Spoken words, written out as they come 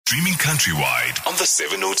Streaming countrywide on the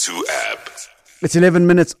 702 app. It's 11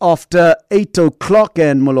 minutes after 8 o'clock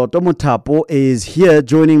and Moloto Mothapo is here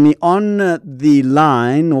joining me on the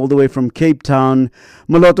line all the way from Cape Town.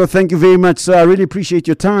 Moloto, thank you very much, sir. I really appreciate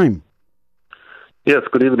your time. Yes,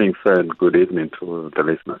 good evening, sir, and good evening to the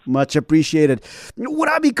listeners. Much appreciated. Would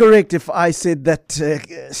I be correct if I said that,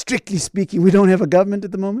 strictly speaking, we don't have a government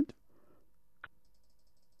at the moment?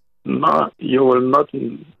 No, you will not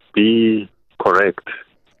be correct,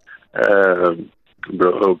 because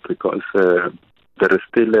there is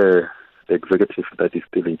still an executive that is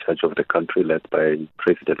still in charge of the country, led by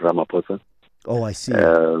President Ramaphosa. Oh, I see.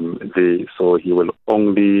 So he will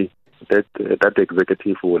only that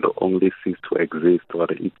executive will only cease to exist, or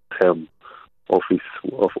its term of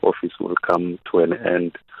office will come to an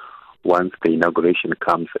end once the inauguration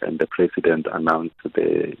comes and the president announces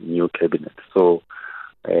the new cabinet. So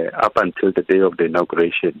up until the day of the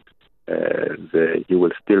inauguration, he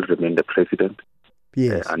will still remain the president.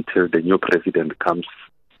 Yes. Until the new president comes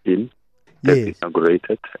in, gets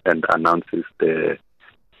inaugurated, and announces the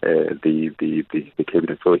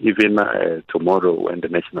cabinet. So even tomorrow, when the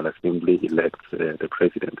National Assembly elects the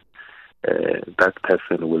president, that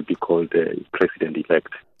person will be called the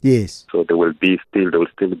president-elect. Yes. So there will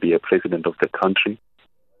still be a president of the country,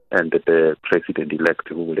 and the president-elect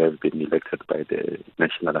who will have been elected by the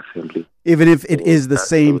National Assembly. Even if it is the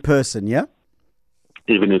same person, yeah?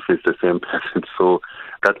 Even if it's the same person. So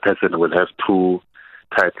that person will have two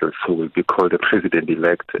titles, who will be called the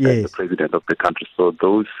president-elect and the president of the country. So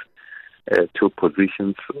those two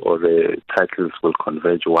positions or titles will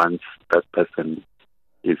converge once that person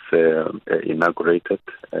is inaugurated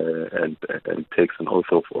and takes an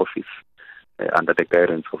oath of office under the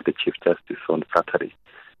guidance of the Chief Justice on Saturday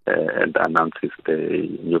and announces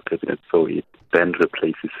the new cabinet. So it then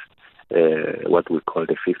replaces what we call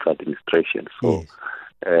the fifth administration. So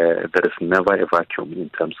there is never a vacuum in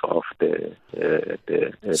terms of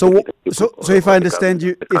So if I understand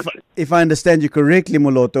you, if I understand you correctly,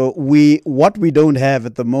 Moloto, what we don't have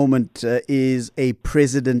at the moment is a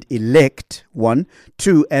president-elect, 1,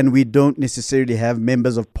 2, and we don't necessarily have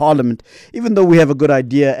members of parliament, even though we have a good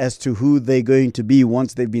idea as to who they're going to be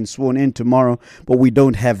once they've been sworn in tomorrow, but we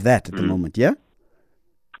don't have that at the moment, yeah?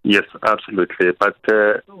 Yes, absolutely. But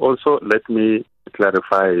also let me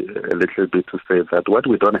clarify a little bit to say that what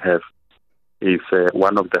we don't have is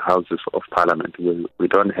one of the houses of parliament. We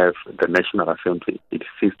don't have the National Assembly. It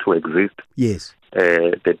ceased to exist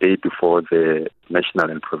the day before the national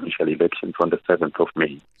and provincial elections on the 7th of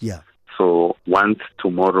May. Yeah. So once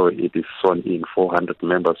tomorrow it is sworn in 400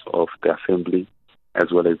 members of the Assembly,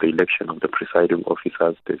 as well as the election of the presiding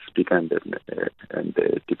officers, the Speaker and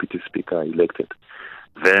the Deputy Speaker elected,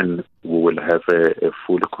 then we will have a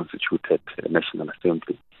fully constituted National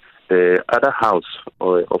Assembly. The other house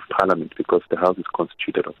of Parliament, because the House is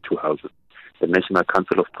constituted of two houses, the National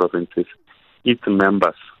Council of Provinces, its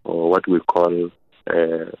members, or what we call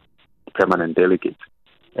permanent delegates,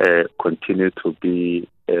 continue to be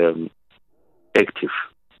active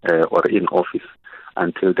or in office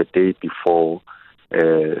until the day before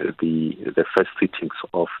the first sittings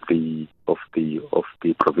of the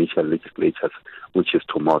provincial legislatures, which is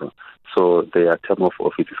tomorrow. So their term of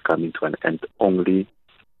office is coming to an end only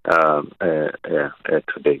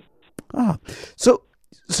today. So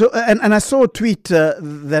I saw a tweet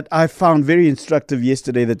that I found very instructive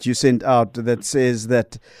yesterday that you sent out that says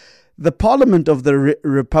that the Parliament of the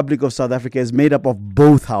Republic of South Africa is made up of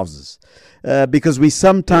both houses, because we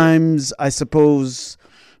sometimes, I suppose,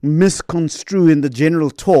 misconstrue in the general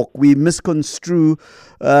talk. We misconstrue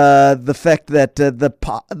the fact that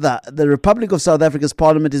the Republic of South Africa's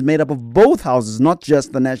Parliament is made up of both houses, not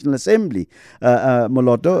just the National Assembly.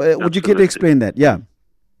 Moloto, would you care to explain that? Yeah.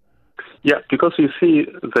 Yeah, because you see,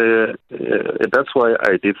 that's why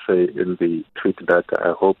I did say in the tweet that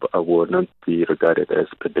I hope I will not be regarded as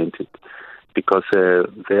pedantic, because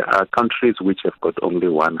there are countries which have got only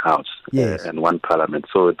one house and one parliament.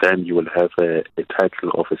 So then you will have a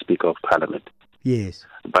title of a Speaker of Parliament. Yes.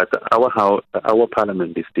 But our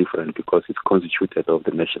parliament is different because it's constituted of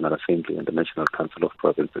the National Assembly and the National Council of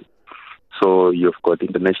Provinces. So you've got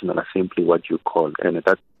in the National Assembly what you call, and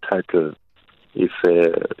that title is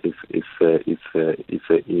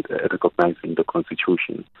recognized in the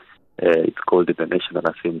Constitution. It's called the National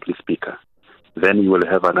Assembly Speaker. Then you will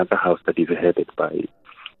have another house that is headed by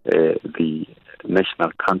the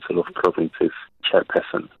National Council of Provinces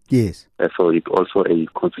chairperson. Yes. So it's also a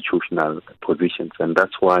constitutional position, and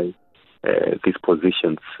that's why these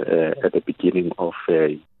positions at the beginning of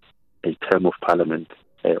a term of parliament,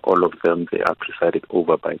 all of them, they are presided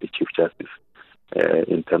over by the Chief Justice.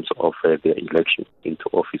 in terms of their election into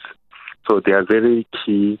office. So they are very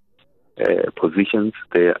key positions.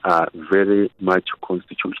 They are very much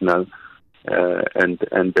constitutional. And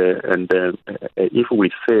if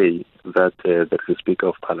we say that there is a Speaker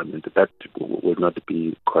of Parliament, that will not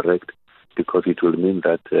be correct, because it will mean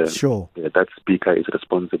that that Speaker is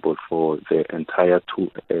responsible for the entire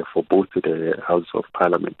for both the House of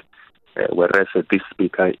Parliament, whereas this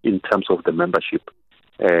Speaker, in terms of the membership,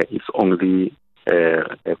 is only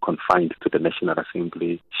confined to the National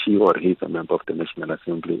Assembly. She or he is a member of the National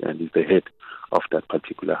Assembly and is the head of that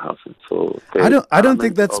particular house. And so I don't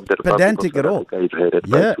think that's pedantic at all. Is headed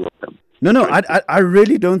by two of them. No, I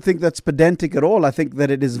really don't think that's pedantic at all. I think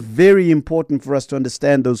that it is very important for us to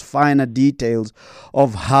understand those finer details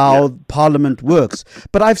of how Parliament works.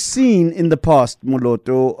 But I've seen in the past,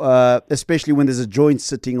 Moloto, especially when there's a joint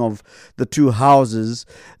sitting of the two houses,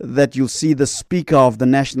 that you'll see the Speaker of the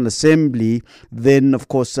National Assembly, then, of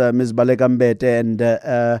course, Ms. Baleka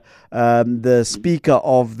Mbete, and the Speaker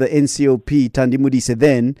of the NCOP, Thandi Modise,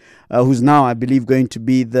 then, who's now, I believe, going to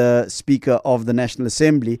be the Speaker of the National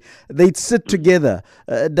Assembly. They'd sit together.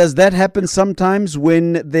 Does that happen sometimes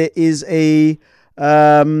when there is a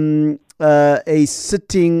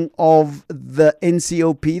sitting of the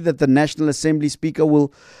NCOP, that the National Assembly Speaker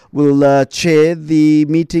will chair the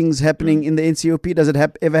meetings happening in the NCOP? Does it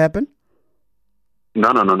ever happen?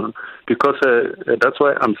 No. Because that's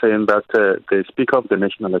why I'm saying that the Speaker of the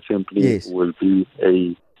National Assembly will be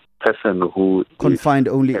a person who confined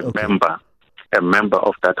is only a member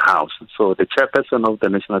of that house. So the chairperson of the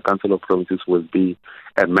National Council of Provinces will be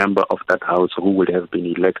a member of that house who would have been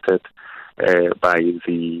elected by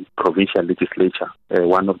the provincial legislature,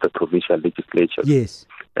 one of the provincial legislatures. Yes.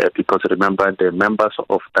 Because remember, the members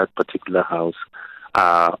of that particular house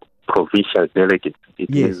are provincial delegates. It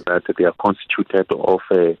means that they are constituted of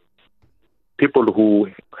people who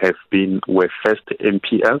were first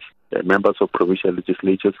MPs, members of provincial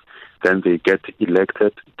legislatures. Then they get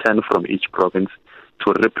elected, 10 from each province,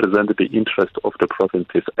 to represent the interest of the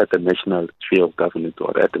provinces at the national sphere of government,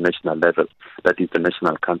 or at the national level, that is the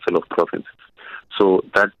National Council of Provinces. So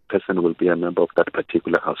that person will be a member of that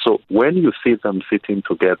particular house. So when you see them sitting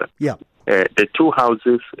together, the two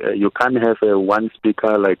houses, you can't have one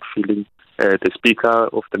speaker feeling the Speaker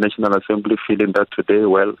of the National Assembly feeling that today,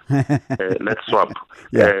 let's swap.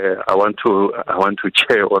 I want to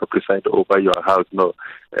chair or preside over your house. No,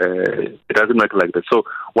 it doesn't work like that. So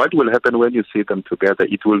what will happen when you see them together?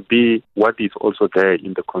 It will be what is also there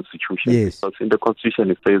in the Constitution. Yes. Because in the Constitution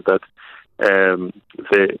it says that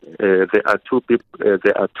there are two people.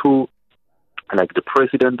 There are two. Like the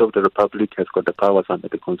President of the Republic has got the powers under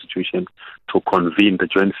the Constitution to convene the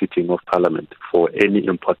joint sitting of Parliament for any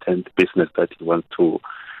important business that he wants to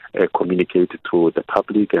communicate to the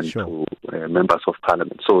public and to members of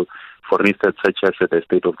Parliament. So, for instance, such as the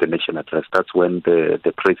State of the Nation address, that's when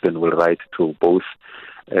the President will write to both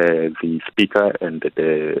the Speaker and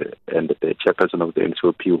the Chairperson of the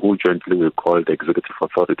NCOP, who jointly will call the Executive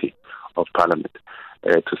Authority of Parliament,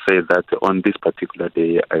 to say that on this particular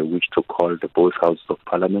day, I wish to call the both houses of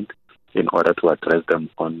Parliament in order to address them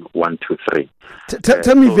on 1, 2, 3.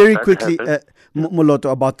 Tell me very quickly,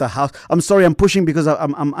 Moloto, about the house. I'm sorry, I'm pushing because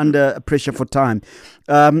I'm under pressure for time.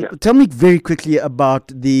 Tell me very quickly about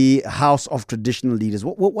the House of Traditional Leaders.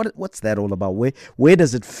 What's that all about? Where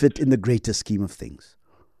does it fit in the greater scheme of things?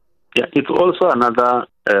 Yeah, it's also another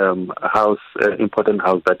important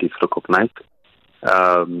house that is recognized.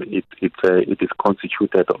 It is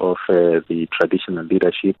constituted of the traditional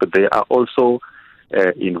leadership. They are also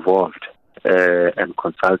involved and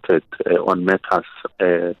consulted on matters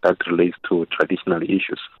that relate to traditional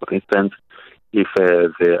issues. For instance, if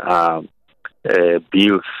there are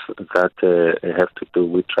bills that have to do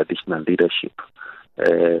with traditional leadership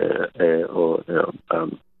or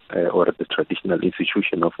the traditional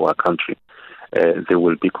institution of our country, they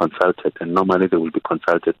will be consulted, and normally they will be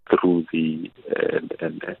consulted through the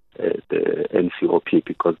NCOP,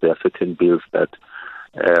 because there are certain bills that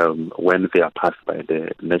when they are passed by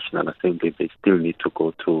the National Assembly, they still need to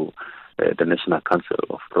go to the National Council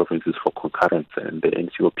of Provinces for concurrence, and the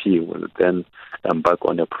NCOP will then embark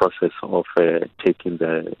on a process of taking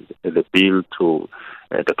the bill to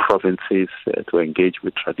the provinces to engage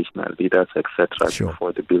with traditional leaders, etc.,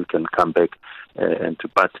 before the bill can come back.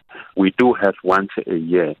 But we do have once a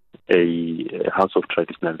year a House of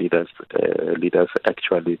Traditional Leaders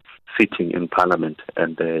actually sitting in Parliament,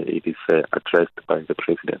 and it is addressed by the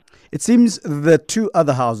President. It seems the two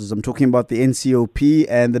other houses, I'm talking about the NCOP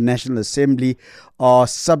and the National Assembly, are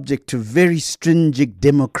subject to very stringent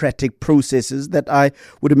democratic processes that I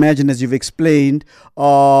would imagine, as you've explained,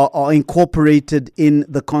 are incorporated in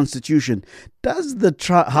the Constitution. Does the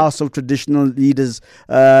House of Traditional Leaders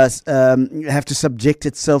have to subject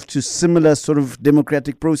itself to similar sort of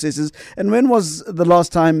democratic processes? And when was the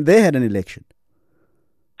last time they had an election?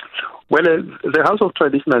 Well, the House of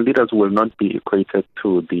Traditional Leaders will not be equated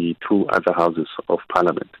to the two other houses of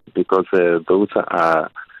Parliament, because those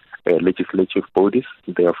are legislative bodies.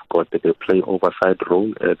 They play oversight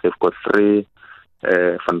role. They've got three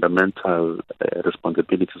fundamental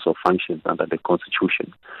responsibilities or functions under the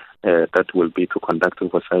Constitution. That will be to conduct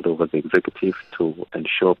oversight over the executive, to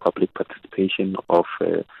ensure public participation of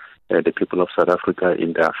the people of South Africa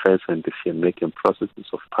in the affairs and decision-making processes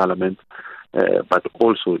of Parliament, but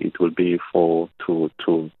also it will be to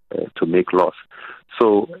make laws.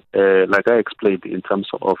 So, like I explained, in terms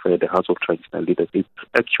of the House of Traditional Leaders, it's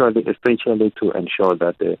actually essentially to ensure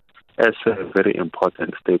that as very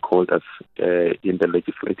important stakeholders in the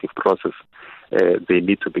legislative process, they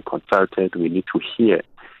need to be consulted. We need to hear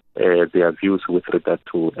their views with regard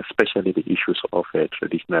to especially the issues of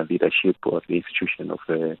traditional leadership or the institution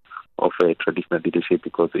of traditional leadership,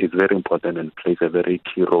 because it's very important and plays a very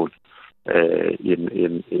key role in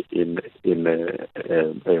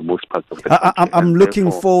most parts of the country. I'm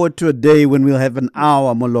looking forward to a day when we'll have an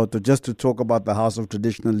hour, Moloto, just to talk about the House of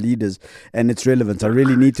Traditional Leaders and its relevance. I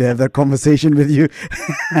really need to have that conversation with you.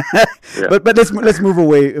 Yeah. But let's move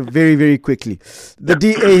away very, very quickly. The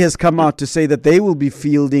DA has come out to say that they will be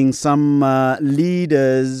fielding some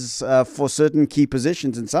leaders for certain key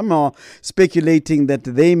positions, and some are speculating that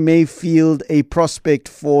they may field a prospect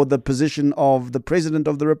for the position of the President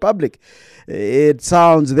of the Republic. It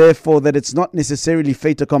sounds, therefore, that it's not necessarily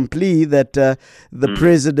fait accompli that the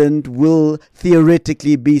president will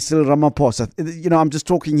theoretically be Cyril Ramaphosa. I'm just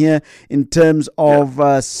talking here in terms of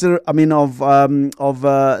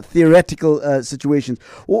theoretical situations.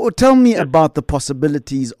 Tell me about the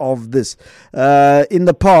possibilities of this. In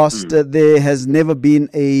the past, there has never been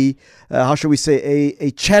a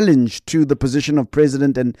challenge to the position of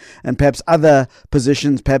president and perhaps other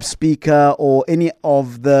positions, perhaps speaker or any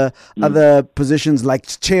of the other positions like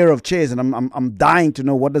chair of chairs. And I'm dying to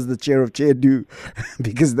know, what does the chair of chair do?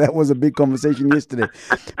 Because that was a big conversation yesterday.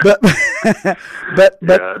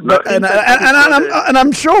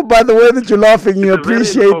 I'm sure by the way that you're laughing, you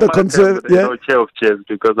appreciate the concern. Yeah, chair of chairs,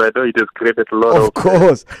 because I know it has created a lot of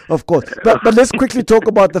course. But let's quickly talk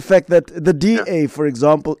about the fact that the DA, for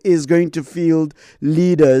example, is going to field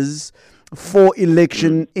leaders for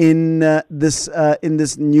election in this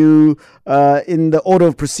new in the order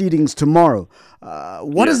of proceedings tomorrow.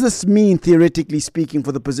 What does this mean, theoretically speaking,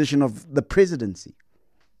 for the position of the presidency?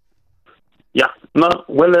 Yeah,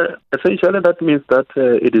 essentially that means that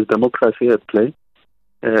it is democracy at play,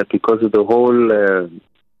 because the whole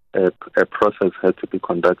process had to be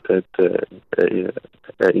conducted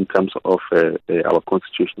in terms of our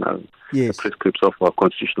constitutional prescripts of our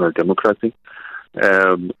constitutional democracy.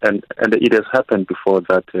 And it has happened before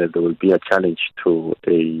that there will be a challenge to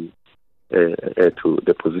the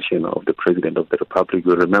position of the President of the Republic.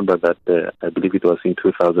 You remember that I believe it was in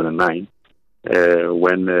 2009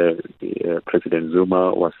 when President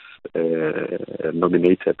Zuma was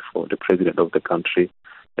nominated for the President of the country.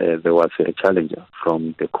 There was a challenger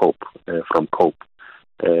from the COPE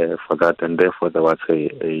for that, and therefore there was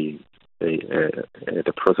the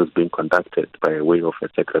process being conducted by way of a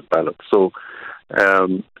secret ballot. So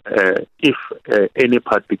if any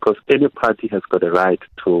party has got a right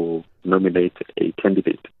to nominate a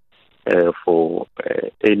candidate for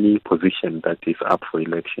any position that is up for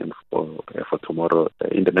election for tomorrow,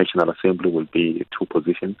 in the National Assembly will be three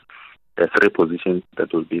positions.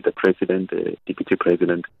 That will be the president, the deputy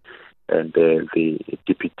president, and the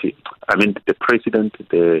president,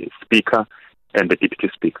 the speaker, and the deputy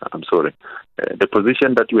speaker. I'm sorry. The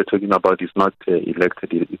position that you were talking about is not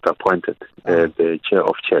elected, it's appointed. The chair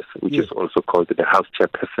of chairs, which is also called the House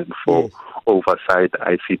chairperson for oversight,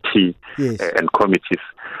 ICT, and committees.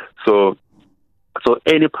 So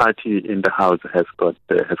any party in the House has got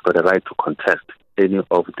a right to contest any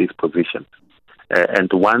of these positions.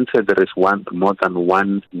 And once there is more than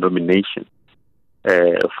one nomination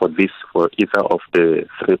for either of the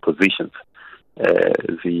three positions,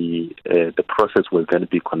 the process will then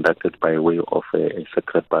be conducted by way of a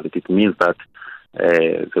secret ballot. It means that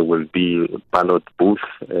There will be ballot booths,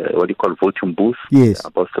 voting booths. Yes.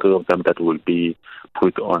 About 3 of them that will be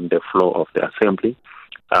put on the floor of the assembly.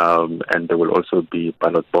 And there will also be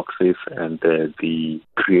ballot boxes and the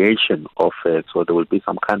creation of so there will be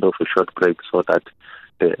some kind of a short break so that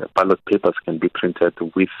the ballot papers can be printed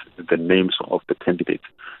with the names of the candidates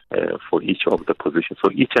for each of the positions.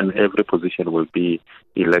 So each and every position will be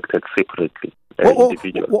elected separately,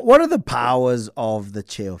 individually. What are the powers of the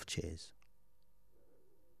chair of chairs?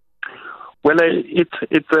 Well, it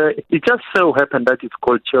just so happened that it's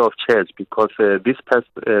called chair of chairs because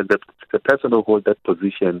the person who holds that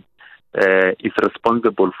position is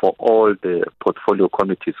responsible for all the portfolio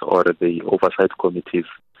committees or the oversight committees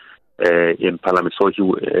in Parliament. So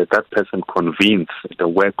that person convenes the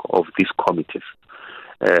work of these committees.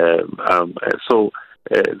 So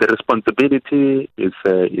the responsibility is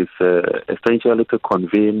essentially to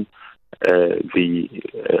convene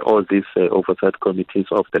all these oversight committees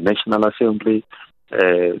of the National Assembly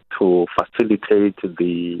to facilitate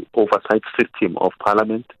the oversight system of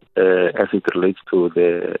Parliament as it relates to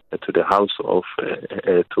the House of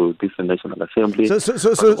to this National Assembly. So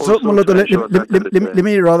Moloto, let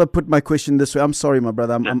me rather put my question this way. I'm sorry, my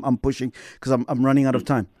brother. I'm pushing because I'm running out of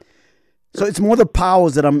time. So it's more the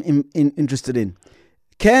powers that I'm interested in.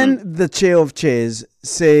 Can the chair of chairs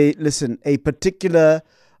say, listen, a particular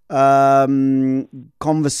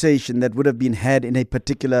conversation that would have been had in a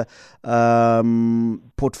particular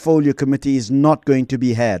portfolio committee is not going to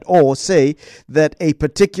be had, or say that a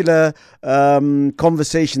particular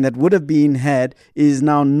conversation that would have been had is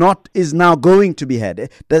now going to be had?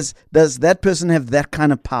 Does that person have that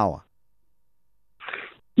kind of power?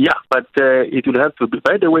 Yeah, but it will have to be.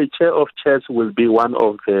 By the way, chair of chairs will be one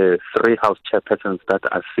of the 3 House chairpersons that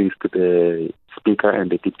assist the Speaker and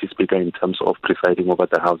the Deputy Speaker in terms of presiding over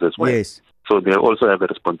the House as well. Yes. So they also have a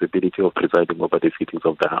responsibility of presiding over the sittings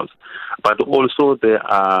of the House. But also they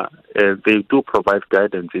do provide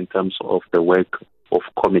guidance in terms of the work of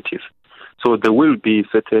committees. So there will be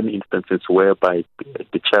certain instances whereby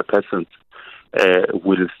the chairpersons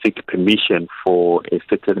will seek permission for a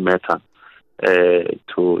certain matter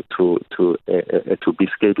to be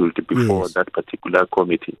scheduled before that particular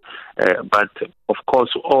committee. But of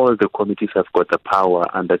course, all the committees have got the power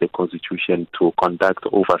under the Constitution to conduct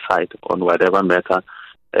oversight on whatever matter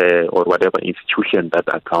or whatever institution that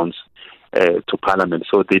accounts to Parliament.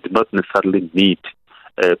 So they do not necessarily need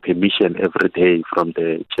permission every day from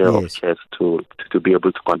the chair of chairs to be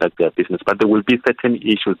able to conduct their business. But there will be certain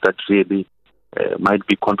issues that really might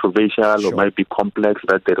be controversial or might be complex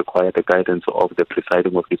that they require the guidance of the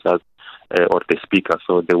presiding officers or the Speaker.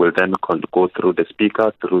 So they will then go through the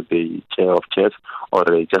Speaker, through the chair of chairs, or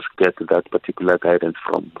just get that particular guidance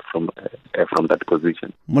from that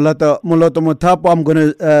position. Moloto Mothapo, I'm going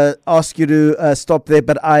to ask you to stop there,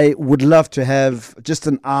 but I would love to have just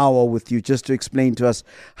an hour with you just to explain to us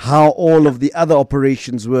how all of the other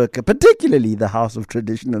operations work, particularly the House of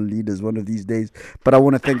Traditional Leaders one of these days. But I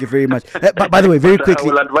want to thank you very much. By the way, very quickly,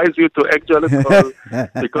 I will advise you to actually call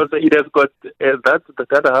because it has got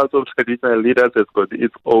that House of Traditional Leaders has got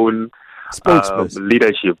its own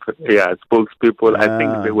leadership. Yeah, spokespeople. I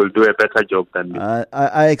think they will do a better job than me.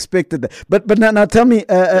 I expected that. But now tell me,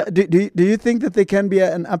 do you think that there can be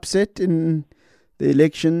an upset in the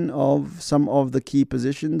election of some of the key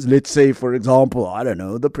positions? Let's say, for example, I don't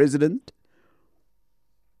know, the president.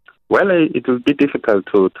 Well, it will be difficult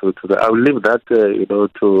to I'll leave that,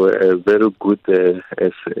 to a very good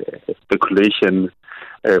speculation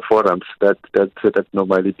forums that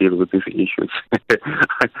normally deal with these issues.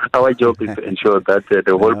 Our job is to ensure that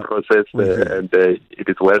the whole process and it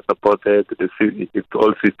is well supported,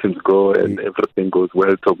 all systems go and everything goes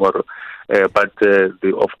well tomorrow. But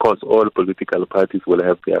of course, all political parties will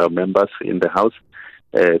have their members in the House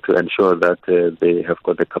to ensure that they have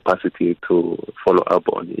got the capacity to follow up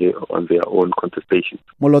on their own contestations.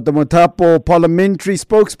 Moloto Mothapo, parliamentary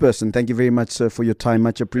spokesperson. Thank you very much, sir, for your time.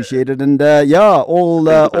 Much appreciated. And all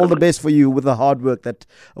the best for you with the hard work that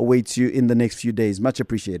awaits you in the next few days. Much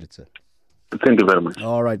appreciated, sir. Thank you very much.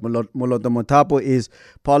 All right. Moloto Mothapo is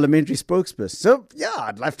parliamentary spokesperson. So,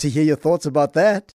 I'd love to hear your thoughts about that.